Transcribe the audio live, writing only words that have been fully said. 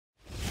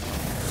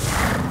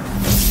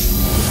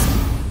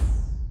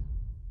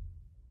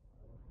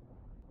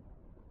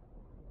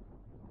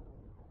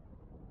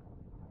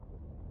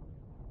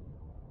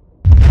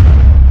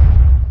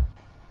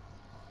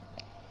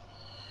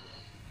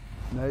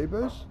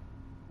Neighbors?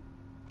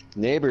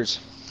 Neighbors.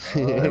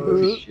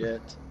 Oh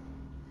shit.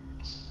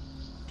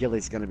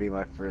 Gilly's gonna be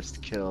my first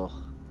kill.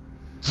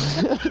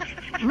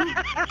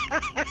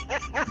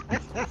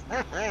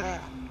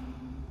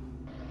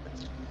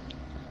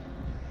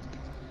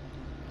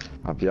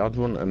 Have you had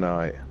one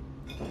tonight?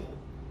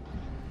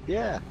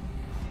 Yeah.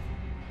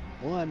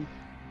 One.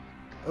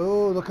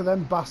 Oh, look at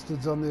them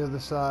bastards on the other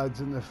sides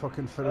and the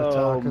fucking Oh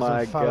Ferratakas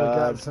my and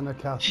Farragats God. and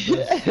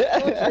Acastas.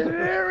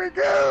 There we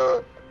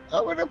go.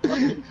 I'm gonna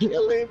fucking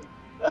kill him.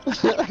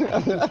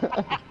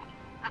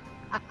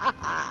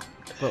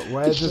 But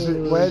where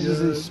does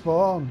he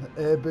spawn?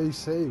 A, B,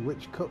 C.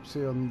 Which cup's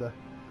he under?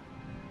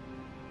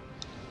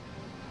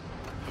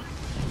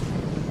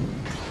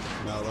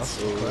 Now that's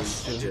the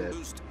question. Shit.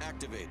 Boost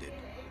activated.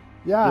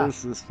 Yeah.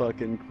 This is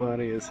fucking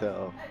funny as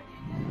hell.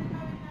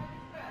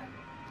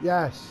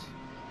 Yes.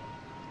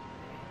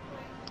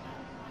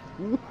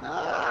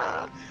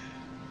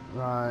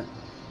 Right.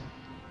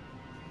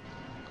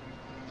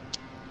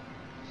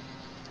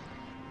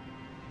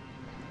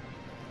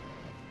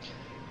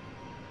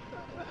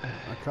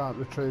 I can't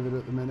retrieve it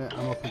at the minute.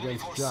 I'm up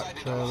against Jack,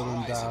 Trailer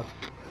and Dad.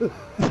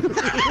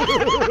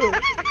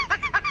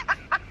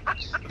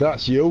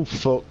 That's you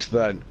fucked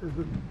then.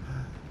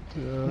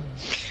 Yeah.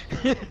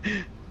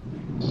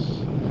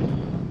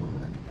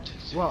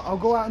 Well, I'll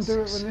go out and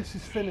do it when this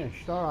is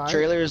finished, alright?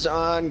 Trailers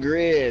on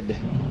grid.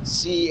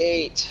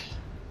 C8.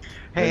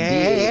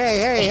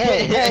 Hey.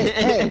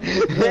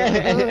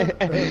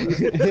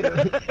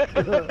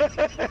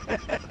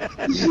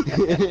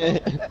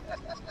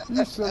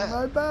 You sunk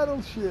my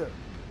battleship.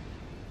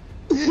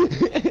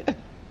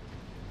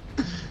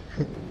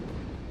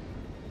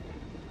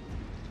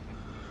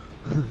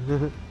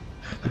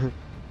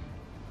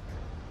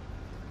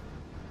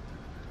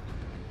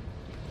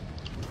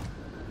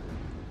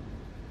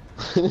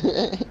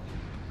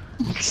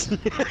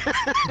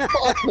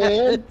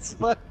 It's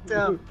fucked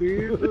up,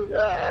 dude.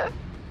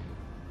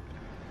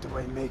 Do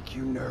I make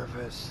you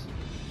nervous?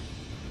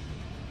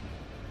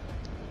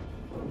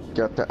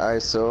 Got the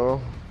ISO.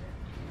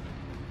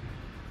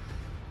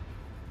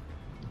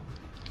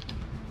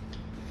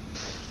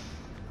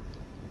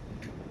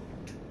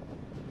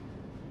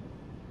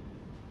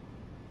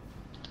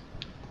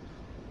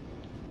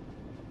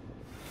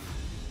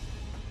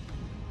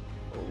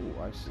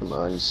 Oh, I see. Come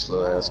on, you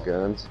slow ass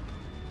guns.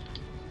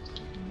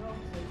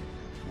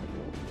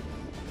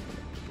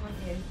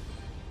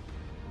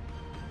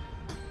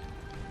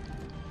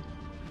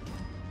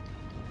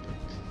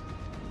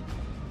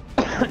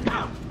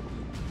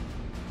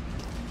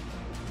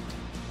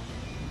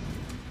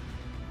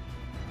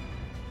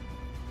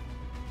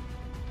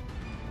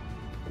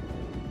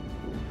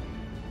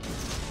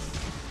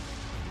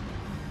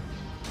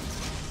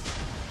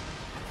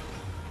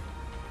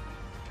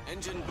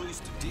 Engine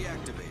boost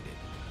deactivated.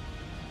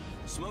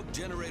 Smoke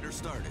generator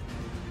started.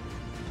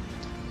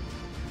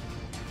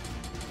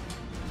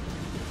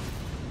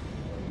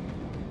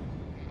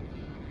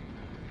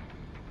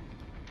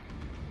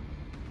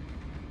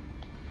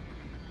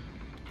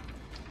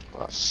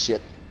 Oh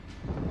shit.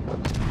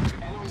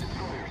 Enemy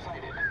destroyer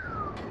sighted.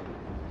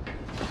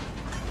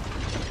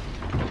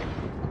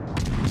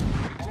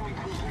 Enemy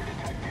cruiser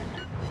detected.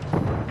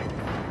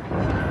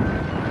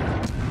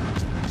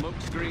 Smoke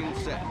screen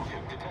set.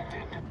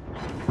 Detected.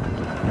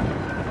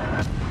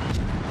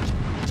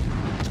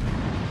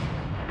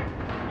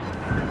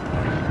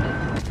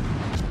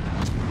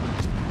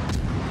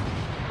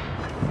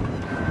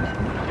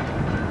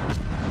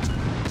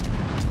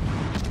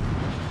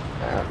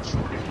 Ouch.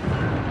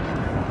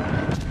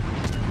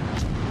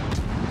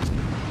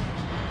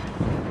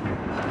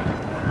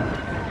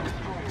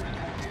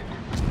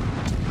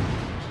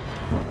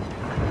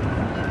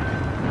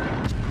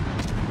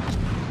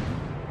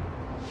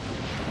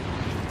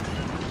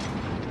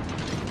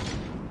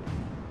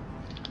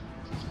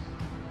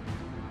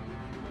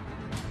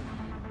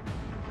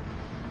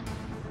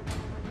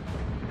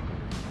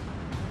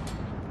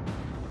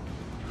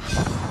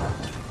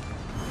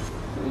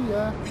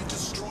 Yeah. We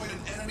destroyed an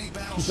enemy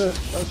battleship.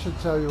 That should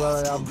tell you where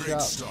I am, Great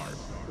chap. start.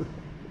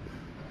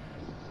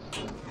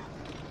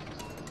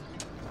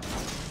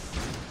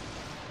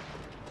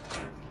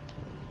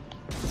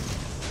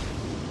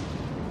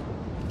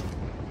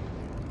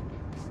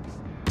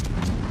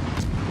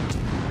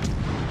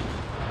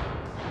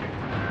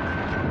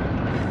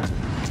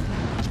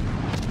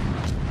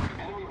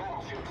 Enemy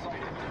battleship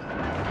sighted.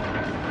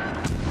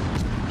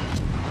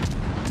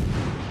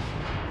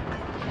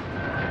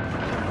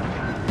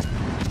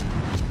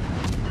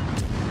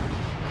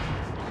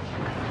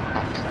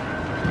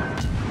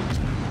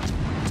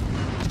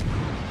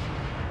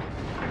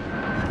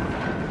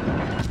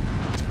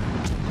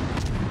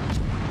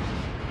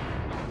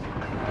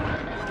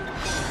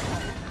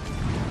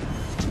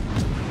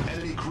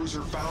 Enemy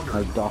cruiser founder.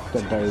 My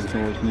doctor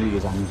diagnosed me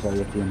with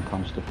anxiety and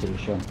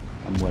constipation.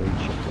 I'm worried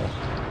shitless.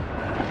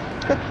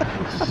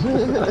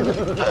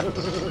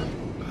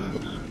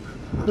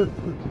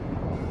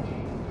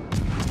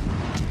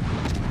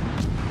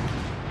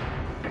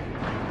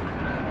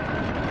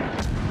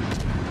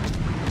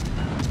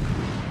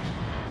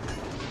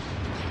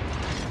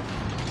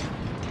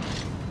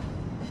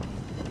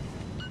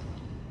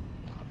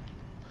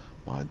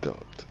 Don't.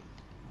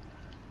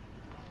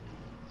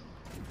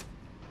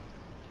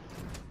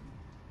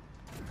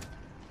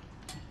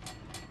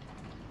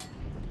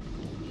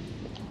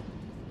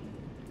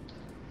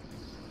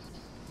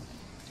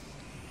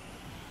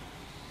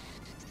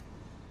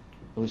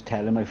 I was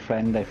telling my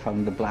friend I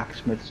found the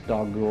blacksmith's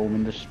dog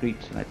roaming the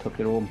streets and I took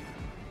it home.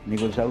 And he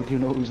goes, how do you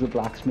know it was the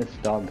blacksmith's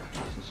dog?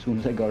 As soon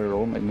as I got it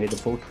home, I made a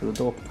boat for the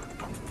door.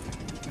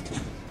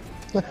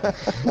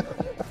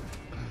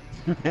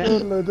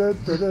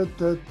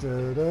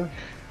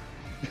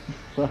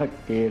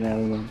 Fucking hell,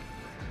 man.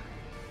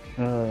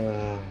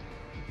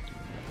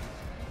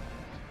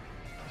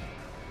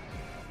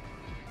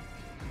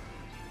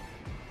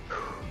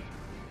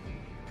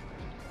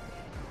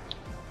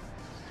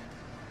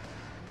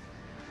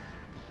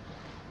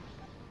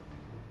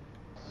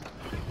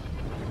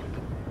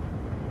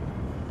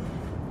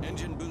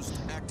 Engine boost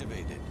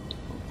activated.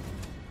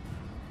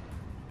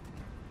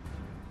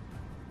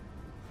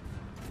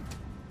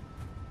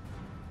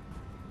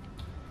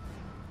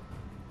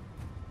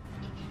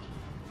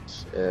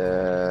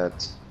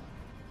 Shit.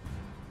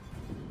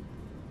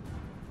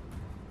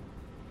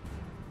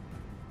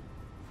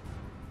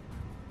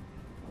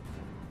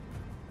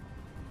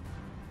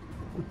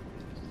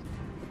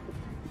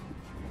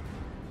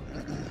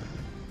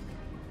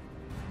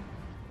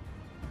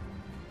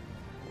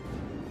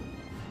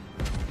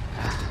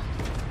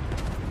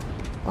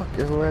 Fuck,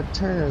 everywhere I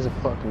turn is a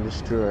fucking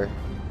destroyer.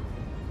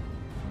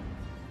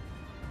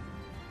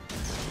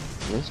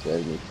 This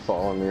guy's been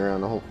following me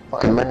around the whole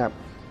fucking map.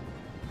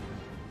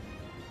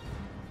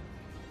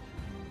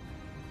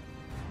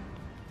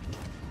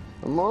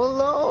 I'm all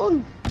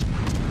alone.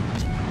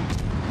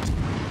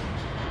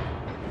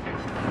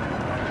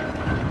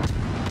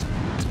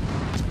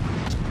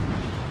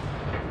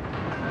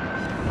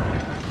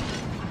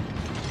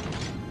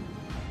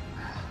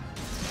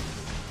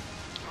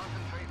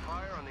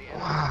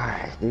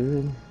 Why,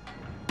 dude?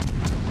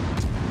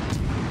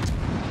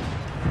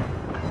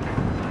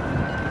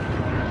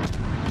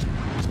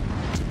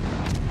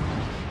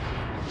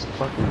 These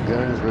fucking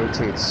guns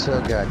rotate so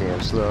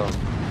goddamn slow.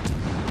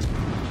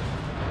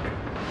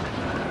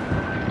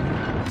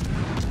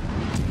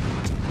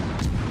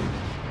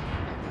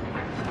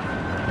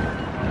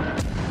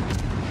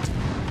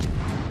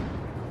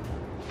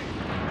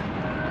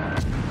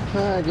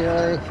 Hi,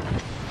 Gilly.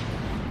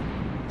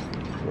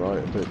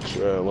 Right, big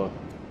trailer.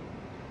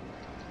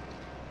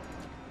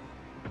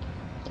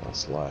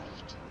 That's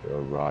left.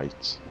 You're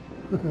right.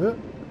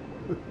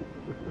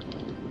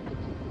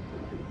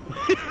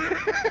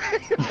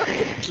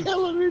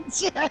 Kill him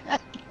inside.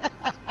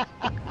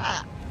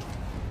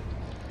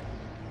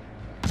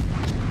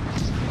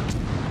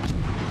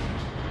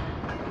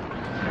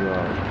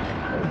 Right,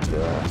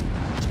 okay.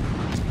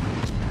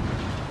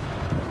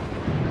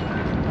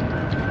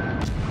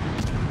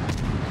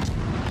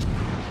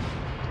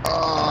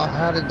 Oh,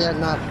 how did that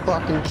not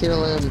fucking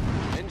kill him?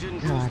 Engine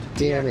God boost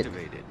damn it.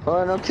 deactivated.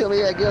 Oh, don't kill me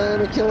yet, Gilly. Let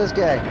me kill this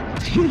guy.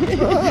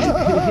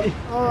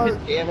 Alright,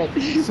 Damn it.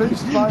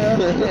 ceasefire.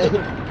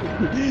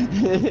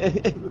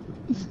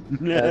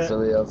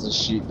 Somebody else is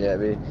shooting at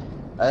me.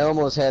 I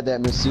almost had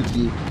that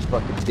Masuki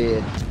fucking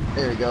dead.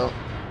 There we go.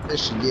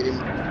 This should get him.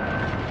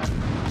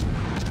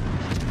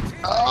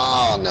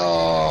 Oh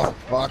no,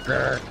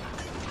 fucker.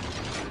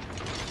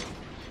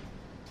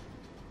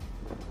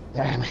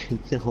 Damn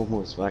it,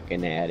 almost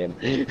fucking had him.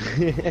 Get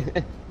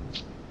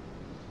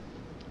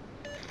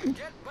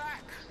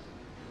back!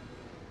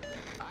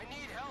 I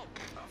need help.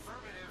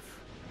 Affirmative.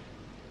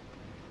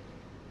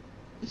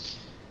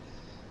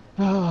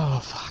 Oh,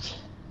 fuck.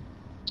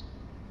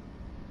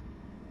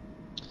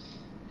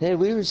 Hey,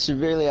 we were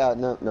severely out.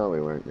 No,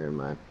 we weren't. Never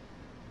mind.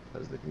 I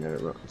was looking at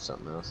it wrong.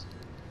 Something else.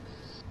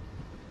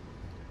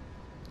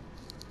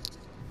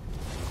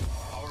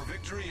 Our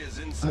victory is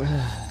in sight.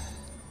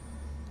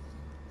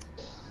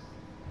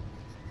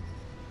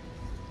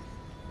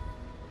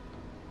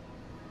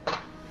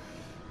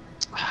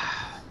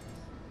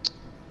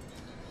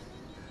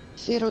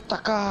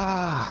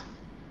 Hirotaka!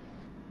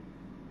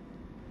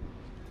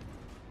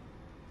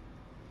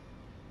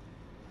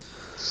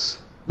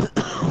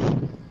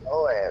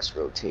 Oh, ass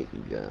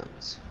rotating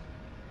guns.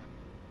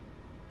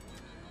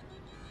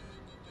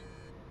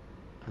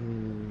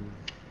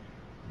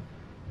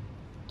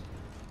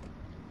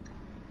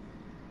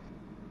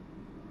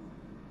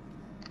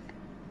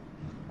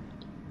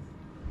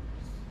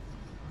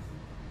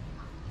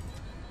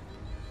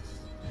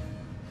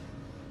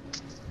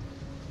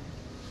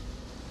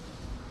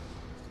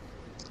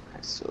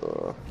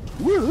 So,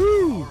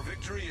 Our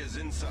victory is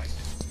in sight.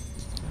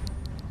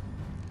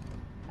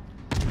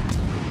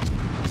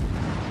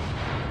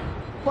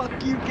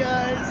 Fuck you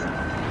guys.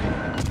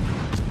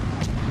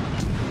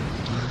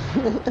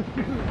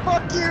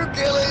 fuck you,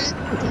 Gilly!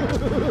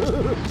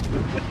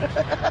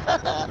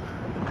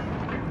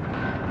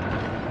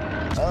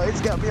 Oh,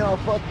 he's got me all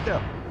fucked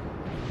up.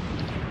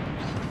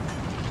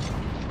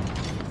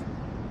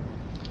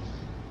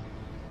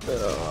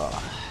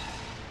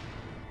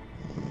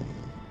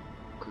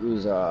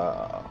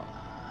 Cruiser.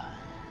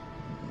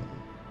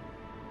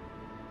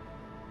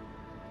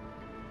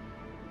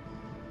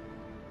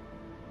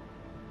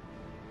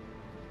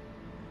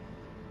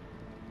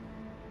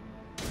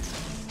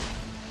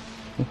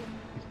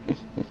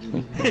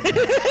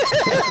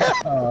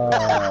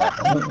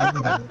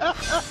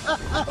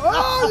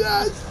 Oh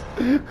yes!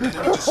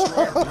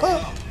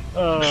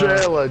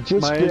 Trailer,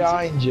 just mine's-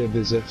 behind you,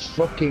 there's a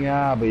fucking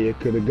harbour. You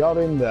could have got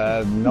in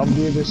there,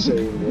 nobody would have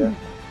seen you.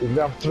 You could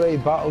have 3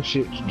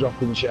 battleships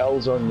dropping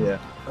shells on you,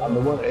 and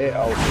they wouldn't hit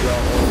out.